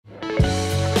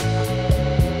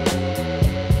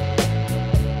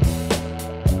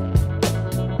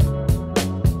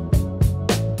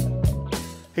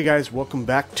Hey guys, welcome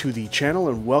back to the channel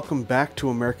and welcome back to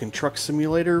American Truck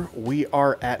Simulator. We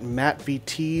are at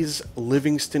MattVT's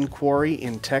Livingston Quarry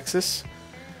in Texas.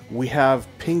 We have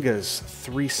Pinga's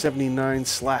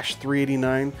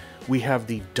 379/389. We have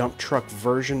the dump truck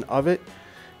version of it,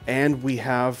 and we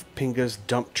have Pinga's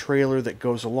dump trailer that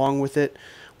goes along with it.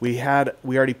 We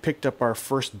already picked up our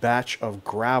first batch of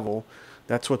gravel.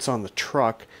 That's what's on the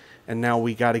truck, and now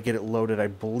we got to get it loaded. I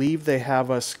believe they have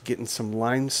us getting some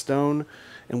limestone,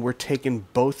 and we're taking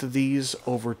both of these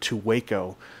over to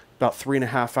Waco. About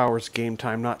 3.5 hours game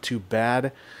time, not too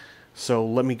bad. So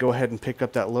let me go ahead and pick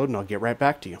up that load and I'll get right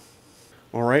back to you.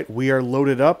 Alright, we are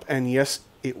loaded up, and yes,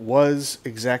 it was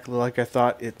exactly like I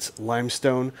thought. It's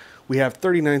limestone. We have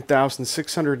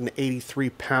 39,683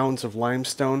 pounds of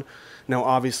limestone. Now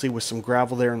obviously with some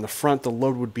gravel there in the front, the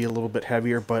load would be a little bit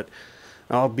heavier, but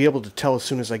I'll be able to tell as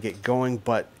soon as I get going.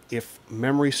 But if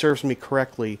memory serves me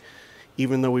correctly,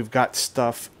 even though we've got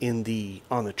stuff on the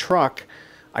truck,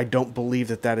 I don't believe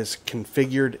that is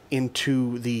configured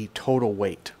into the total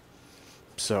weight.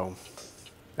 So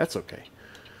that's okay.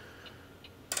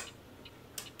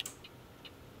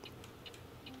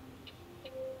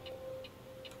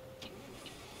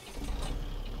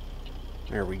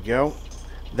 There we go.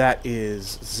 That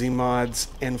is Cummins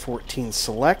N14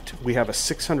 Select. We have a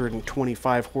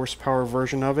 625 horsepower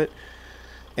version of it.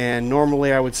 And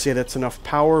normally I would say that's enough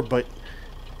power, but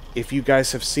if you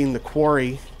guys have seen the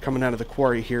quarry, coming out of the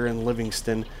quarry here in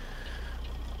Livingston,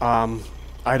 I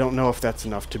don't know if that's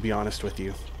enough, to be honest with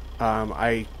you.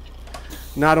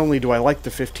 Not only do I like the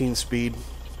 15 speed,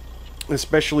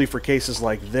 especially for cases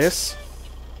like this,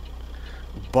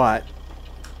 but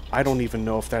I don't even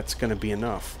know if that's going to be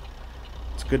enough.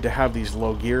 It's good to have these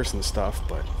low gears and stuff,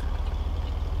 but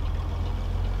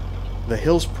the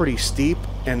hill's pretty steep,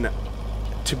 and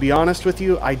to be honest with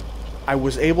you, I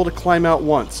was able to climb out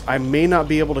once. I may not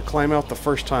be able to climb out the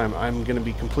first time. I'm going to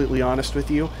be completely honest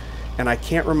with you, and I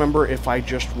can't remember if I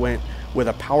just went with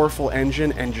a powerful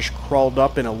engine and just crawled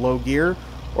up in a low gear,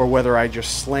 or whether I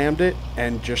just slammed it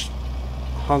and just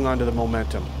hung onto the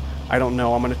momentum. I don't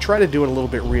know. I'm going to try to do it a little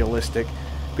bit realistic.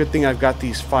 Good thing I've got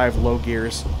these 5 low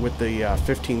gears with the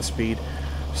 15 speed,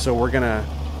 so we're going to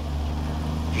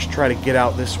just try to get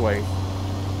out this way.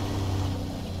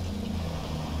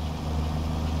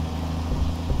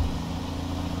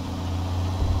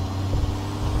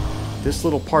 This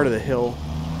little part of the hill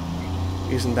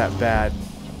isn't that bad.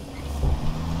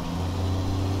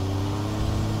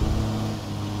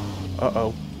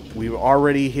 Uh-oh. We've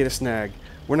already hit a snag.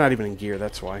 We're not even in gear,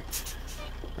 that's why.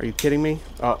 Are you kidding me?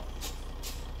 Oh.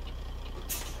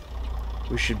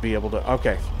 We should be able to...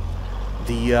 Okay.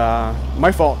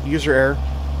 My fault. User error.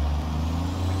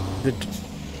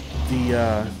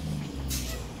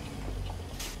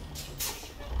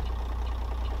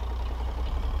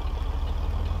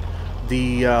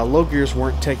 The low gears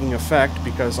weren't taking effect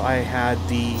because I had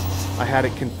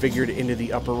it configured into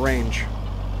the upper range.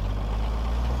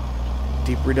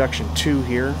 Deep reduction 2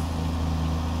 here.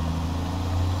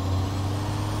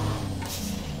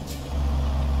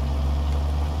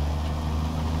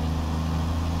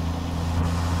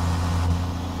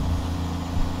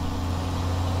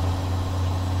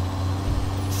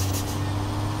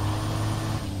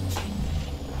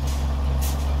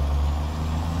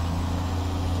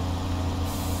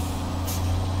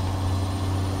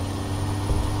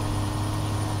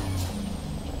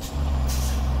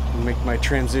 Make my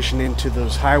transition into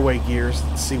those highway gears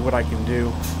and see what I can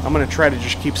do. I'm going to try to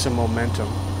just keep some momentum.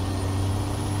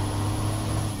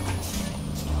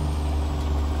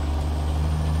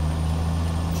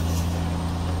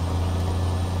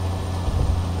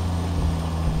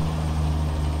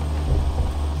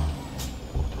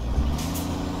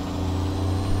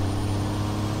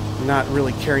 Not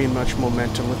really carrying much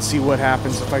momentum. Let's see what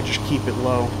happens if I just keep it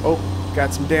low. Oh,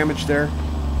 got some damage there.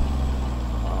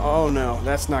 Oh no,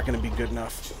 that's not going to be good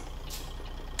enough.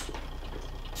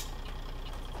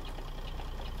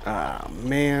 Ah,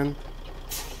 man.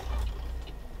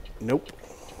 Nope.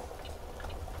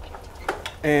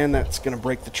 And that's going to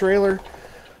break the trailer.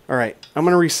 Alright, I'm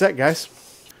going to reset, guys.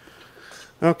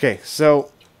 Okay,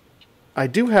 so I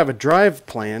do have a drive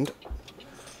planned.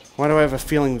 Why do I have a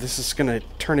feeling this is going to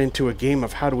turn into a game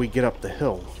of how do we get up the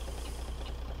hill?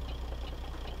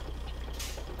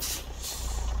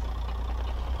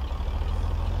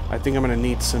 I think I'm going to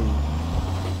need some...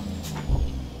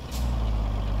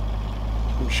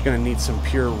 I'm just going to need some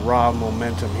pure raw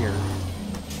momentum here.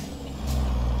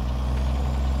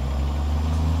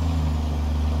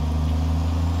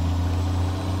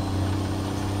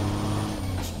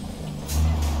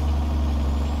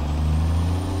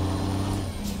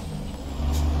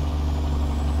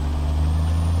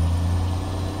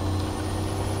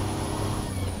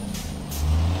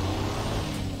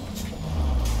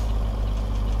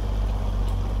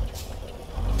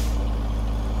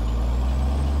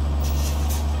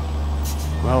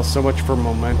 Well, so much for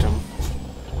momentum.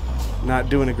 Not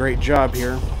doing a great job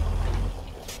here.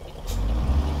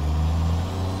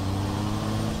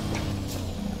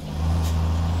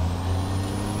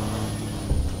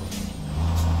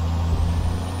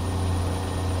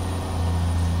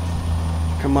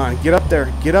 Come on, get up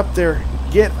there, get up there,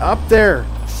 get up there.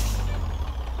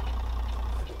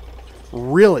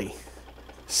 Really?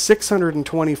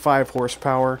 625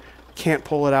 horsepower. Can't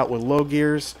pull it out with low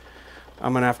gears.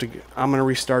 I'm gonna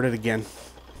restart it again.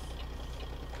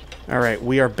 Alright,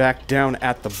 we are back down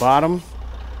at the bottom,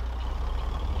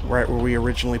 right where we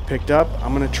originally picked up.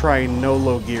 I'm gonna try no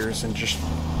low gears and just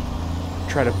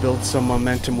try to build some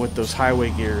momentum with those highway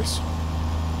gears.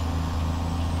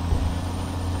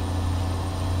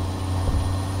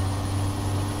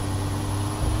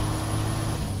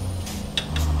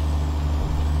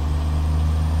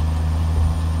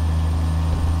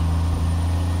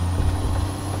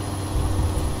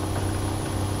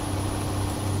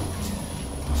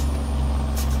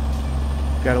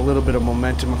 Got a little bit of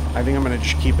momentum. I think I'm going to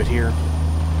just keep it here.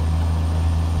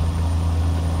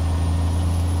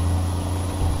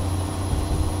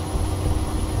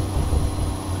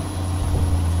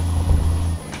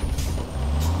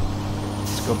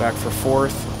 Let's go back for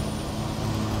fourth.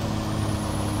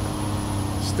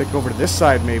 Stick over to this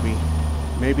side maybe.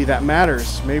 Maybe that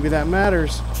matters. Maybe that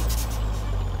matters.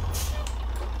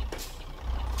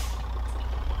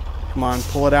 Come on,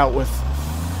 pull it out with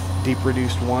deep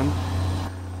reduced 1.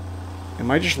 Am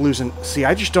I just losing? See,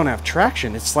 I just don't have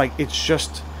traction. It's like, it's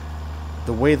just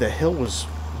the way the hill was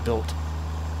built.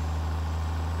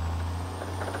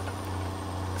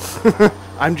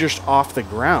 I'm just off the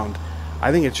ground.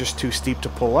 I think it's just too steep to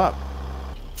pull up.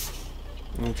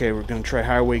 Okay, we're going to try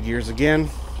highway gears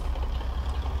again.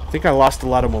 I think I lost a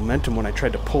lot of momentum when I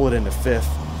tried to pull it into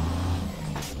fifth.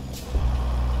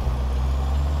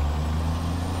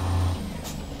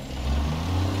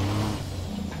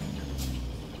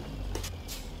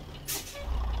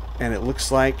 And it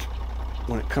looks like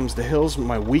when it comes to hills,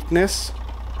 my weakness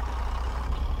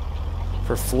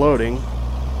for floating.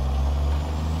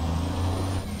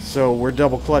 So we're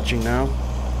double clutching now.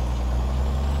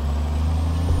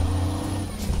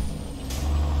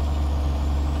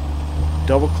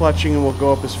 Double clutching and we'll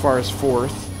go up as far as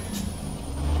fourth.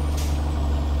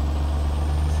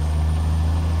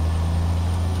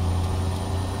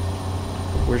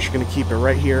 We're just going to keep it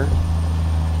right here.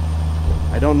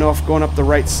 I don't know if going up the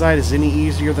right side is any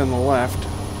easier than the left.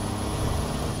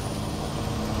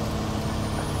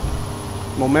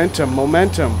 Momentum,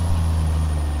 momentum.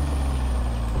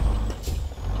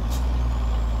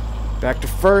 Back to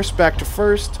first, back to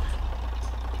first.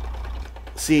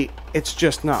 See, it's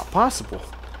just not possible.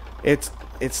 It's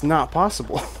not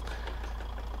possible.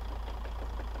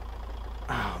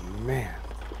 Oh, man.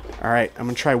 All right, I'm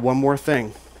going to try one more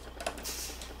thing.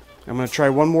 I'm going to try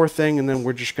one more thing, and then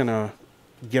we're just going to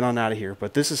get on out of here.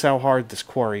 But this is how hard this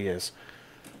quarry is.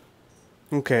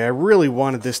 Okay, I really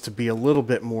wanted this to be a little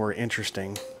bit more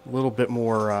interesting, a little bit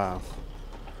more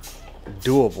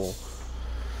doable.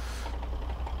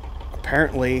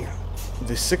 Apparently,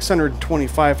 the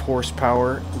 625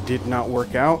 horsepower did not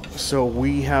work out, so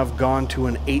we have gone to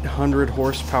an 800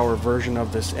 horsepower version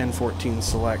of this N14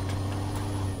 Select.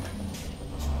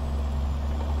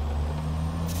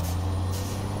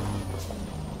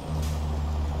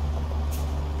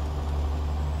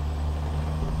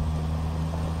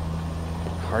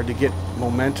 Hard to get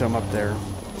momentum up there.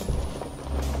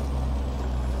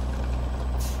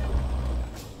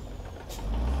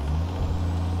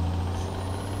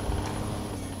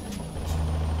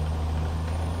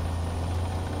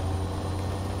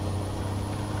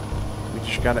 We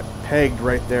just got it pegged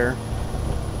right there.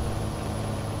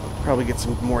 Probably get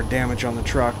some more damage on the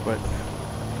truck, but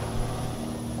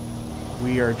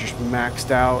we are just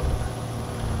maxed out.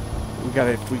 We got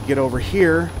to, if we get over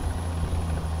here,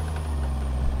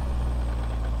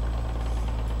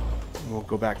 we'll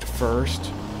go back to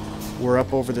first. We're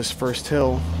up over this first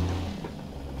hill.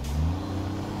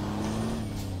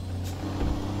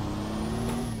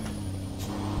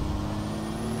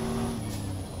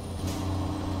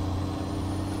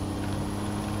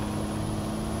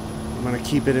 I'm going to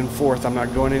keep it in fourth. I'm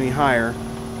not going any higher.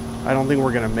 I don't think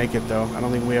we're going to make it, though. I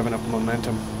don't think we have enough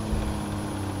momentum.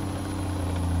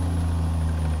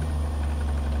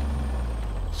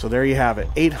 So there you have it.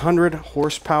 800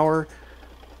 horsepower.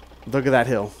 Look at that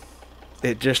hill.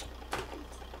 It just...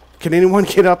 Can anyone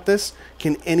get up this?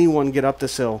 Can anyone get up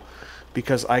this hill?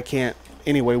 Because I can't.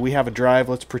 Anyway, we have a drive.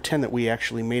 Let's pretend that we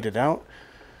actually made it out.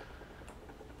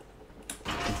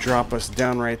 Drop us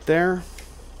down right there.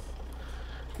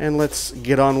 And let's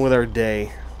get on with our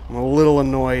day. I'm a little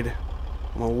annoyed.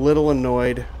 I'm a little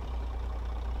annoyed.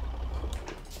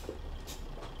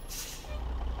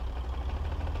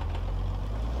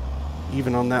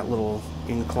 Even on that little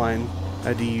incline, I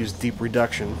had to use deep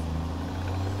reduction.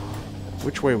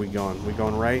 Which way are we going? We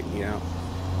going right? Yeah.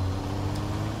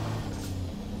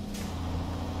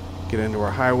 Get into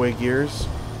our highway gears.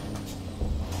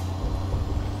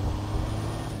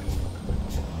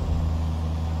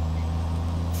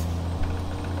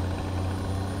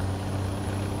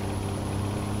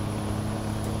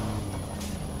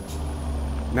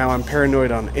 Now I'm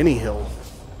paranoid on any hill.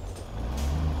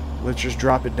 Let's just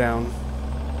drop it down.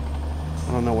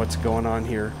 I don't know what's going on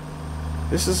here.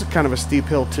 This is kind of a steep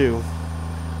hill too.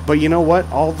 But you know what?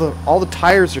 All the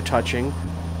tires are touching.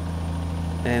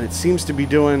 And it seems to be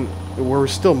doing... We're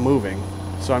still moving.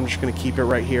 So I'm just going to keep it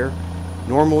right here.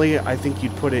 Normally, I think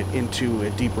you'd put it into a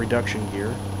deep reduction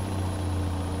gear.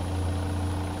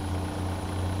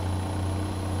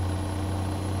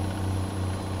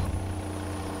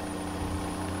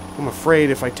 I'm afraid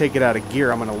if I take it out of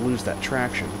gear, I'm going to lose that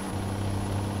traction.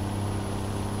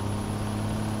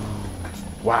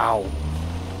 Wow.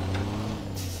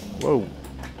 Whoa.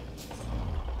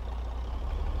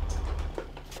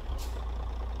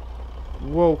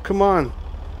 Whoa, come on.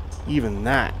 Even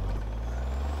that.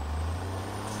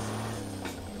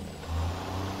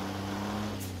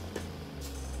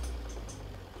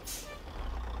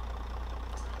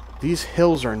 These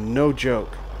hills are no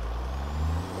joke.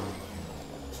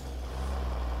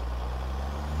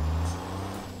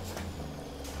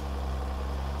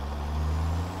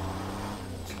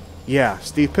 Yeah,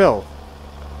 steep hill.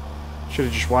 Should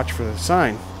have just watched for the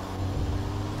sign.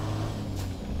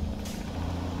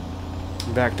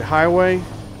 Back to highway.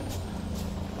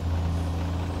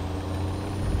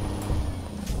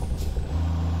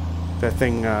 That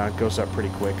thing goes up pretty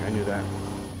quick. I knew that.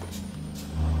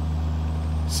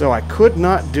 So I could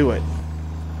not do it.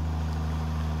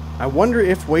 I wonder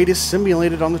if weight is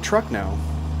simulated on the truck now.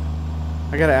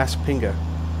 I gotta ask Pinga.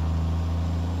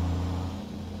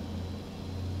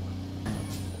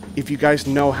 If you guys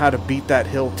know how to beat that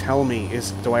hill, tell me.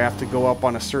 Do I have to go up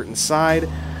on a certain side?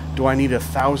 Do I need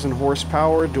 1,000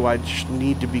 horsepower? Do I just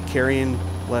need to be carrying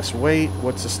less weight?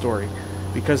 What's the story?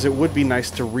 Because it would be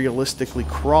nice to realistically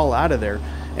crawl out of there.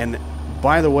 And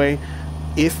by the way,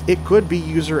 if it could be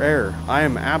user error, I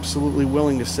am absolutely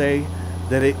willing to say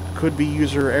that it could be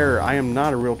user error. I am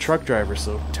not a real truck driver,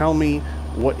 so tell me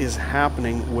what is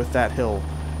happening with that hill.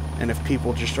 And if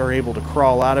people just are able to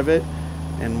crawl out of it,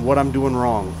 and what I'm doing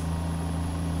wrong.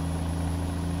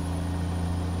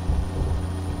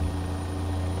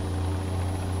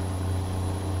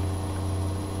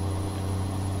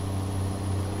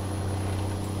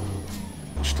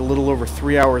 Just a little over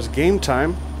 3 hours game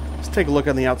time. Let's take a look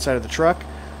on the outside of the truck.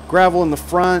 Gravel in the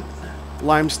front,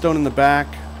 limestone in the back.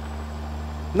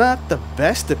 Not the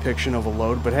best depiction of a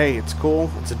load, but hey, it's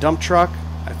cool. It's a dump truck.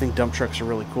 I think dump trucks are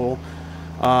really cool.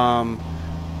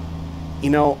 You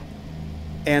know,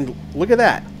 and look at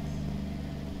that.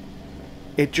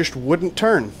 It just wouldn't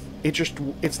turn.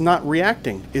 It's not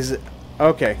reacting. Is it?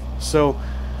 Okay, so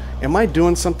am I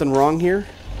doing something wrong here?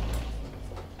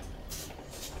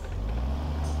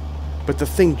 But the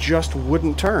thing just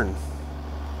wouldn't turn.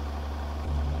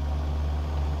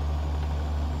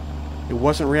 It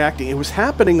wasn't reacting. It was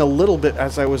happening a little bit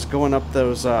as I was going up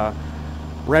those,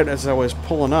 right as I was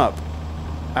pulling up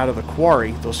out of the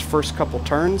quarry, those first couple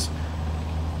turns.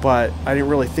 But I didn't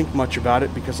really think much about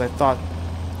it because I thought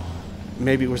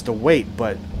maybe it was the weight,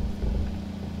 but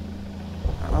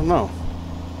I don't know.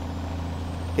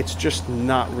 It's just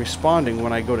not responding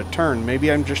when I go to turn.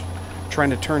 Maybe I'm just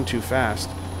trying to turn too fast.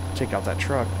 Take out that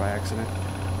truck by accident.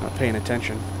 Not paying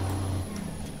attention.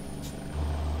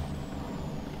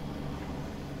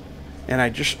 And I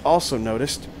just also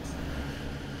noticed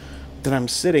that I'm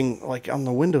sitting like on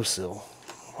the windowsill.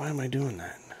 Why am I doing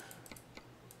that?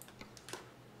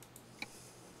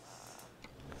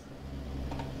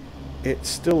 It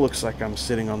still looks like I'm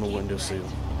sitting on the windowsill.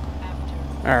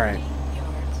 Alright.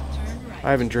 I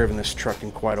haven't driven this truck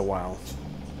in quite a while.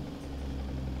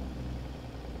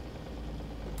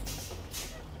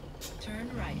 Turn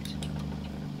right.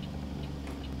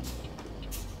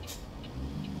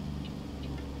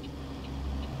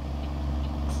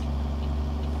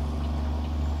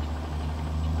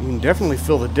 You can definitely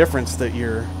feel the difference that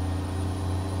you're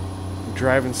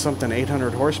driving something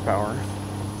 800 horsepower.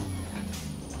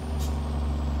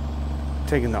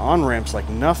 Taking the on-ramps like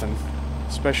nothing,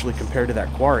 especially compared to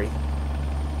that Quarry.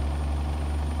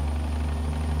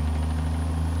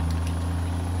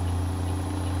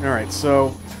 Alright,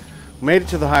 so made it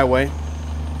to the highway.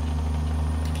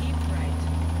 Keep right.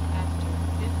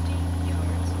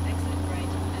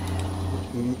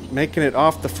 making it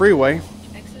off the freeway.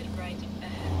 Exit right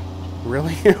ahead.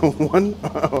 Really?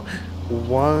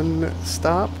 One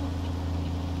stop?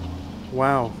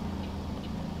 Wow.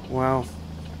 Wow.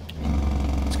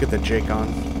 Let's get the Jake on.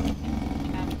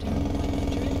 After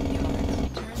 100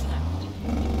 yards, turn left.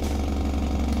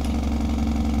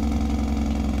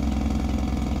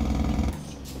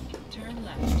 Turn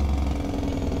left.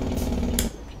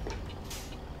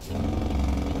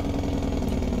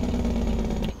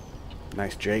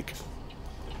 Nice Jake.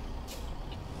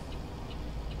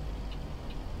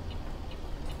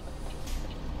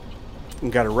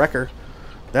 And got a wrecker.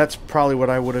 That's probably what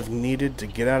I would have needed to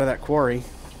get out of that quarry.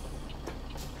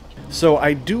 So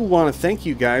I do want to thank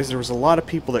you guys. There was a lot of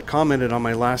people that commented on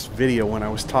my last video when I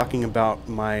was talking about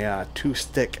my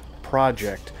two-stick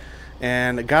project,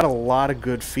 and I got a lot of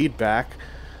good feedback.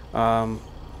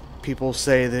 People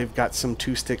say they've got some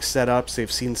two-stick setups.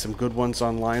 They've seen some good ones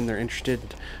online. They're interested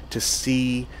to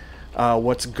see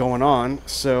what's going on.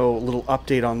 So a little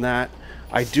update on that.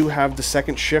 I do have the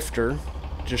second shifter,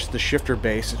 just the shifter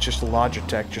base. It's just a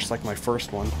Logitech, just like my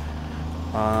first one.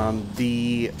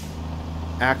 The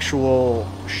actual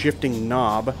shifting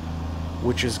knob,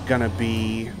 which is gonna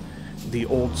be the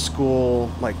old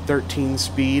school like 13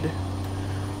 speed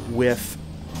with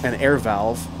an air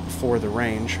valve for the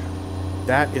range,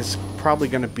 that is probably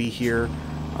gonna be here.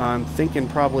 I'm thinking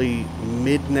probably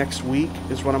mid next week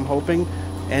is what I'm hoping.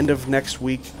 End of next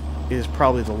week is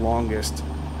probably the longest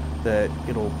that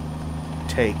it'll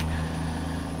take.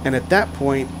 And at that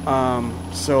point,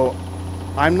 so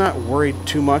I'm not worried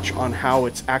too much on how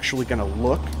it's actually going to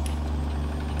look,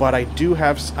 but I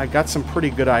got some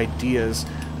pretty good ideas.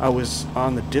 I was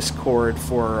on the Discord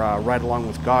for Ride Along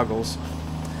with Goggles,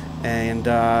 and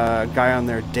a guy on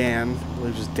there, Dan, I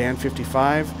believe it was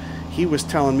Dan55, he was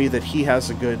telling me that he has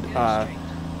a good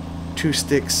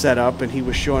two-stick setup, and he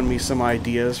was showing me some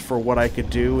ideas for what I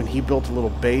could do, and he built a little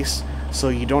base, so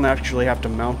you don't actually have to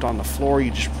mount on the floor,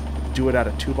 you just do it out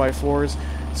of 2x4s.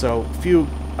 So a few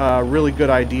really good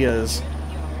ideas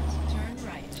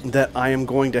that I am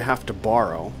going to have to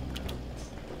borrow.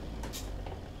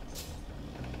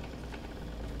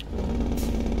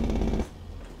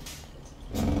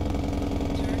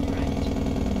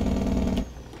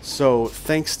 So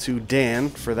thanks to Dan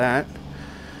for that.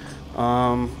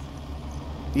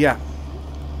 Yeah.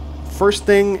 First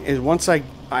thing is, once I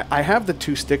have the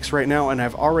two sticks right now, and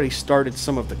I've already started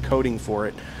some of the coding for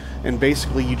it. And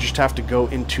basically you just have to go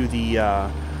into the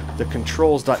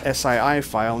controls.sii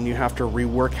file, and you have to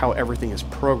rework how everything is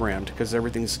programmed, because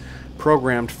everything's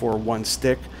programmed for one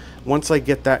stick. Once I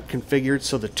get that configured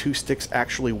so the two sticks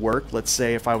actually work, let's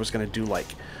say if I was going to do like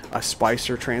a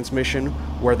Spicer transmission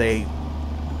where they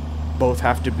both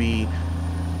have to be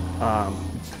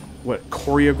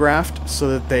choreographed so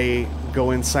that they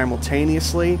go in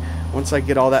simultaneously. Once I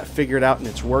get all that figured out and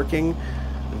it's working,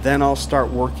 then I'll start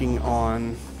working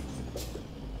on.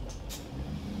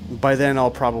 By then I'll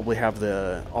probably have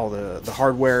all the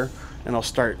hardware, and I'll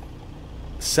start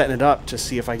setting it up to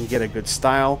see if I can get a good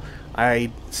style.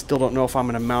 I still don't know if I'm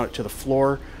going to mount it to the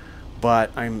floor, but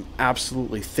I'm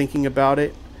absolutely thinking about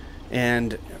it.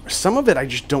 And some of it I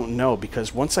just don't know,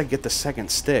 because once I get the second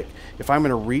stick, if I'm going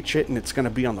to reach it and it's going to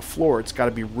be on the floor, it's got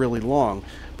to be really long.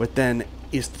 But then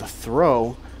is the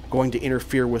throw going to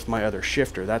interfere with my other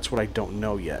shifter? That's what I don't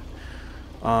know yet.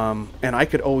 And I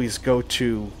could always go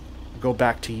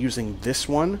back to using this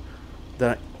one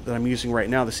that I'm using right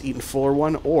now, this Eaton Fuller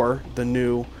one, or the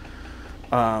new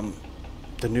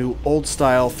old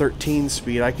style 13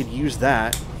 speed. I could use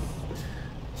that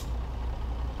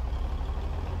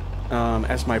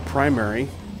as my primary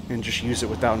and just use it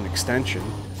without an extension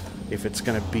if it's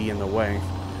going to be in the way.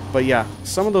 But yeah,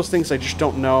 some of those things I just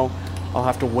don't know. I'll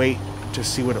have to wait to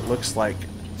see what it looks like.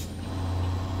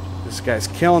 This guy's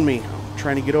killing me. I'm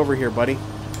trying to get over here, buddy.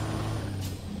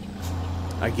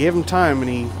 I gave him time, and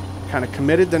he kind of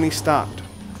committed, then he stopped.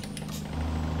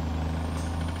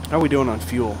 How are we doing on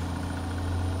fuel?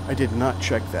 I did not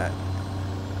check that.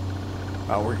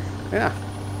 Oh, yeah,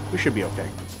 we should be okay.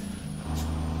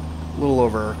 A little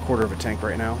over a quarter of a tank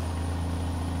right now.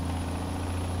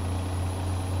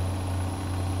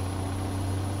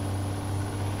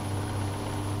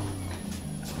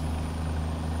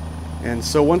 And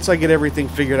so once I get everything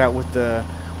figured out with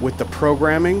the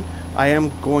programming, I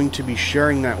am going to be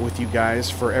sharing that with you guys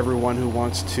for everyone who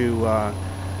wants to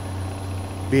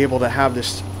be able to have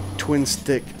this twin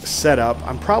stick setup.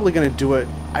 I'm probably going to do it.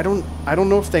 I don't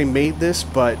know if they made this,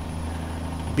 but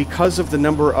because of the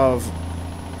number of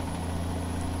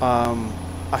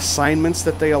assignments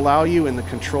that they allow you in the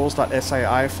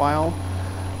controls.sii file,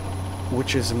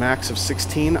 which is a max of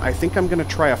 16. I think I'm going to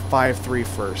try a 5.3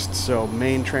 first. So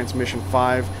main transmission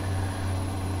 5,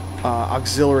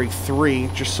 auxiliary 3,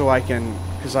 just so I can,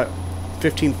 because I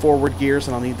 15 forward gears,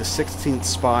 and I'll need the 16th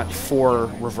spot for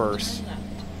reverse.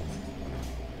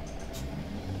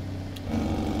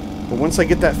 But once I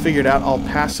get that figured out, I'll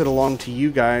pass it along to you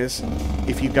guys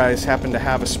if you guys happen to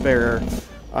have a spare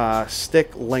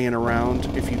stick laying around,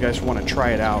 if you guys want to try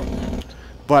it out.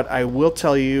 But I will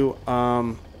tell you,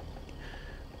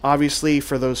 obviously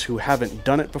for those who haven't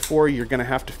done it before, you're going to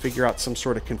have to figure out some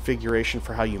sort of configuration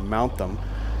for how you mount them.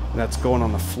 And that's going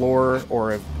on the floor,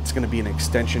 or if it's going to be an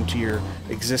extension to your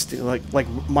existing, like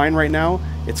mine right now,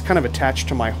 it's kind of attached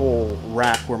to my whole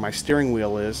rack where my steering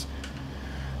wheel is,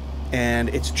 and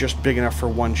it's just big enough for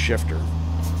one shifter.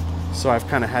 So I've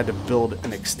kind of had to build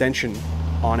an extension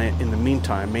on it in the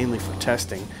meantime, mainly for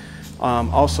testing.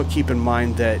 Also keep in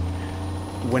mind that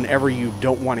whenever you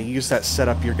don't want to use that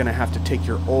setup, you're going to have to take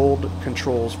your old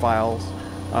controls files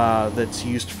that's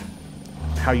used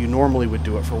how you normally would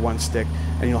do it for one stick,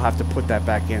 and you'll have to put that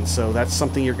back in. So that's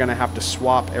something you're going to have to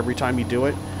swap every time you do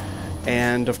it.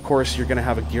 And of course you're going to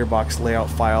have a gearbox layout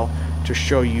file to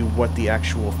show you what the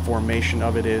actual formation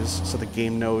of it is, so the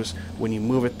game knows when you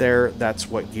move it there, that's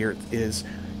what gear it is.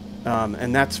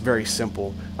 And that's very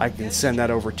simple. I can send that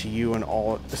over to you, and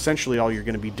essentially all you're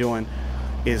going to be doing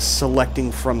is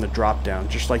selecting from the drop down,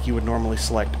 just like you would normally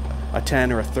select a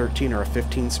 10 or a 13 or a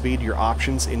 15 speed, your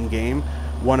options in game.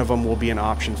 One of them will be an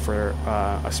option for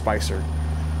a spicer.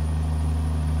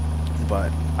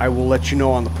 But I will let you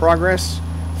know on the progress.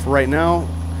 For right now,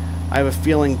 I have a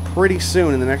feeling pretty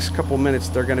soon, in the next couple minutes,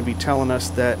 they're going to be telling us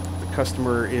that the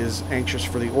customer is anxious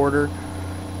for the order.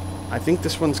 I think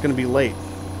this one's going to be late.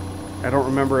 I don't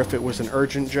remember if it was an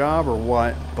urgent job or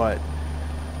what, but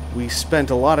we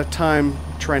spent a lot of time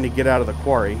trying to get out of the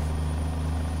quarry.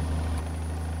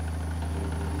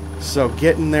 So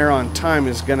getting there on time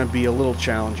is going to be a little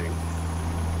challenging.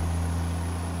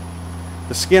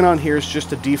 The skin on here is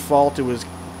just a default.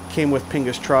 Came with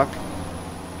Pinga's truck.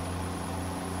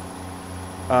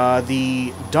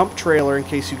 The dump trailer, in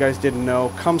case you guys didn't know,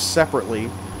 comes separately.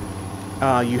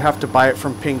 You have to buy it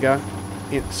from Pinga.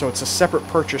 So it's a separate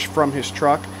purchase from his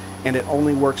truck, and it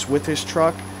only works with his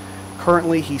truck.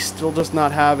 Currently, he still does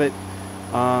not have it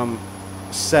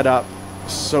set up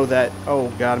so that... Oh,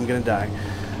 God, I'm going to die.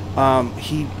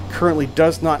 He currently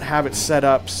does not have it set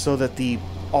up so that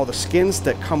all the skins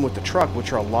that come with the truck,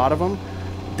 which are a lot of them,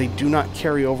 they do not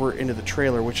carry over into the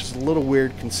trailer, which is a little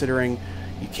weird considering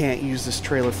you can't use this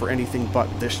trailer for anything but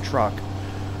this truck.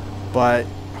 But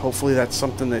hopefully that's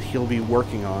something that he'll be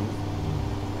working on.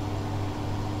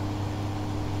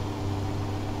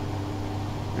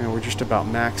 And we're just about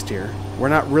maxed here. We're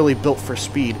not really built for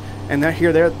speed. And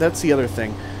that's the other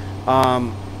thing.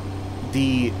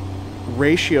 The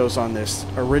ratios on this,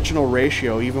 original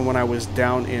ratio, even when I was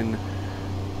down in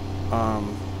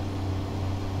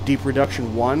Deep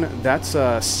Reduction 1, that's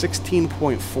a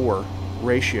 16.4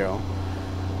 ratio.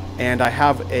 And I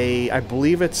have I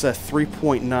believe it's a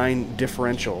 3.9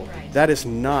 differential. That is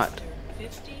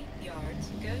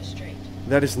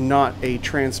not a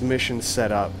transmission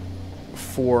setup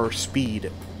for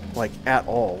speed, like, at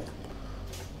all.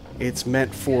 It's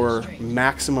meant for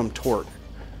maximum torque.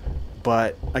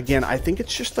 But again, I think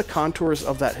it's just the contours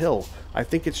of that hill. I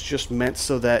think it's just meant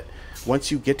so that once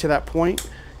you get to that point,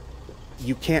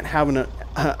 you can't have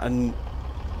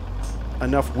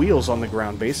enough wheels on the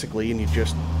ground, basically, and you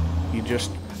just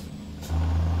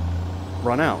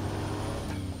run out.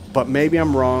 But maybe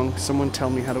I'm wrong. Someone tell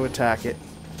me how to attack it.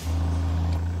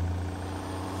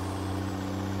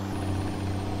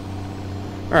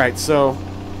 Alright, so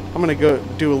I'm going to go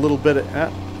do a little bit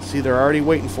of... see, they're already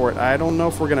waiting for it. I don't know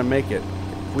if we're going to make it.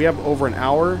 If we have over an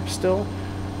hour still,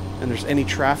 and there's any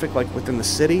traffic like within the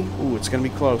city, ooh, it's going to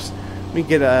be close. Let me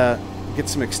get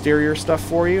some exterior stuff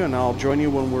for you, and I'll join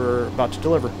you when we're about to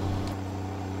deliver.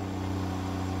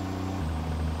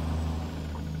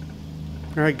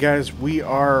 Alright guys, we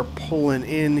are pulling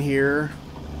in here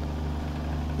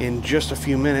in just a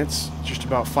few minutes, just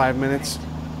about 5 minutes.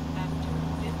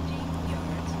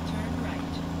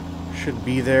 Should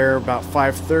be there about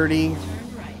 5:30,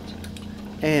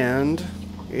 and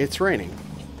it's raining.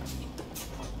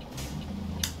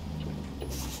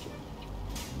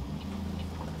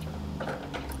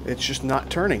 It's just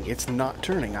not turning. It's not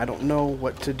turning. I don't know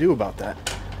what to do about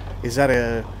that. Is that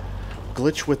a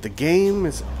glitch with the game?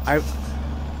 I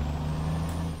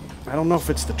don't know if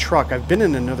it's the truck. I've been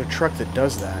in another truck that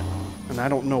does that, and I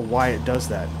don't know why it does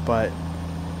that, but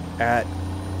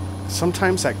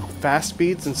sometimes at fast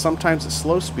speeds and sometimes at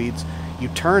slow speeds, you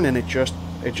turn and it just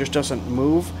doesn't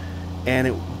move, and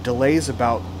it delays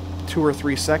about 2 or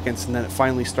 3 seconds, and then it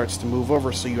finally starts to move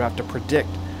over, so you have to predict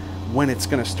when it's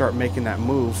going to start making that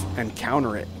move and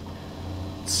counter it.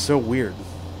 It's so weird.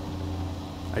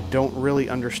 I don't really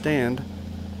understand.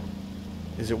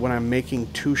 Is it when I'm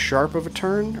making too sharp of a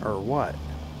turn, or what?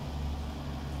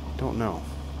 Don't know.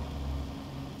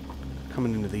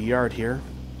 Coming into the yard here.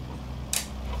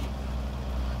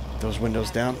 Those windows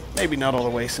down. Maybe not all the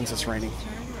way since it's raining.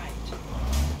 Turn right.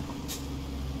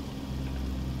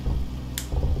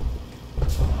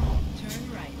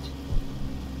 Turn right.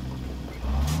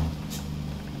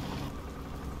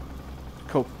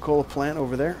 Coca-Cola plant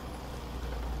over there.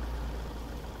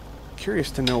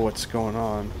 Curious to know what's going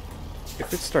on.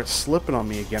 If it starts slipping on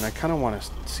me again, I kind of want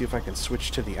to see if I can switch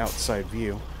to the outside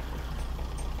view.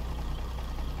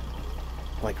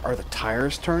 Like, are the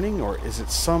tires turning, or is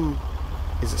it some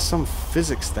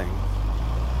physics thing?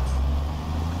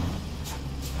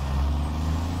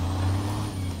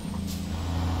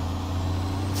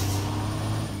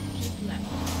 Keep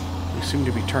left. We seem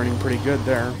to be turning pretty good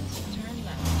there. Turn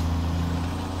left.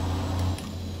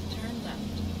 Turn left.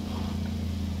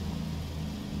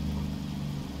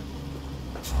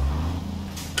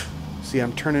 See,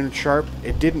 I'm turning it sharp.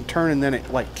 It didn't turn, and then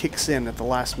it like kicks in at the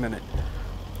last minute.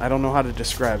 I don't know how to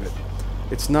describe it.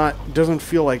 It's not, doesn't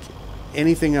feel like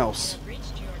anything else. You have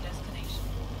reached your destination.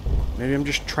 Maybe I'm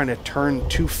just trying to turn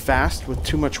too fast with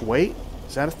too much weight.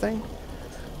 Is that a thing?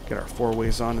 Get our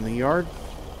 4-ways on in the yard.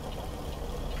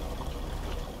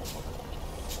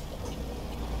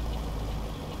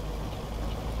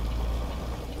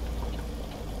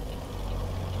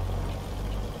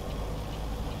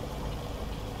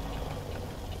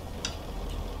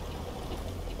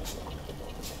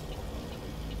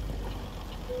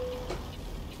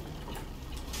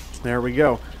 There we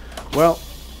go. Well,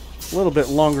 a little bit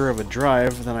longer of a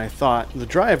drive than I thought. The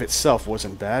drive itself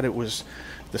wasn't bad. It was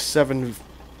the 7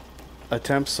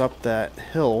 attempts up that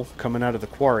hill coming out of the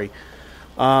quarry.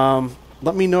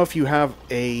 Let me know if you have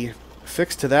a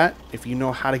fix to that, if you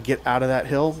know how to get out of that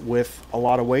hill with a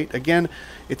lot of weight. Again,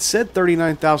 it said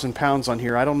 39,000 pounds on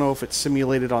here. I don't know if it's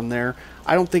simulated on there.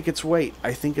 I don't think it's weight.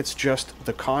 I think it's just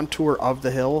the contour of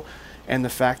the hill and the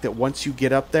fact that once you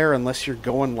get up there, unless you're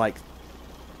going like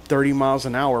 30 miles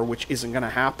an hour, which isn't going to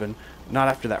happen, not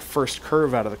after that first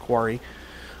curve out of the quarry,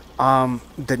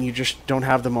 then you just don't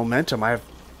have the momentum. I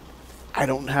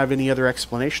don't have any other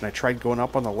explanation. I tried going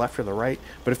up on the left or the right,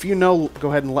 but if you know,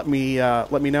 go ahead and let me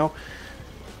know.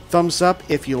 Thumbs up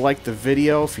if you liked the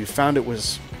video, if you found it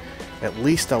was at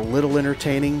least a little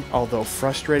entertaining, although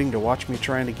frustrating to watch me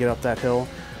trying to get up that hill.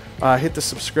 Hit the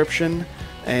subscription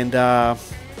and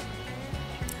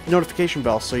notification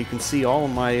bell so you can see all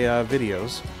of my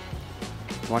videos.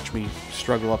 Watch me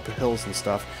struggle up the hills and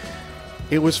stuff.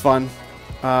 It was fun.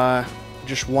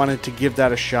 Just wanted to give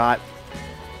that a shot.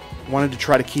 Wanted to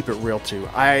try to keep it real too.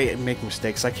 I make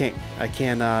mistakes. I can't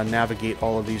navigate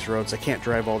all of these roads. I can't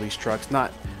drive all these trucks.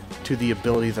 Not to the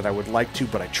ability that I would like to,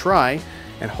 but I try,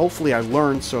 and hopefully I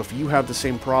learn. So if you have the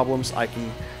same problems, I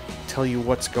can tell you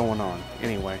what's going on.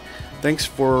 Anyway, thanks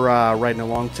for riding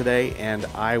along today, and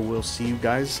I will see you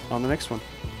guys on the next one.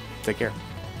 Take care.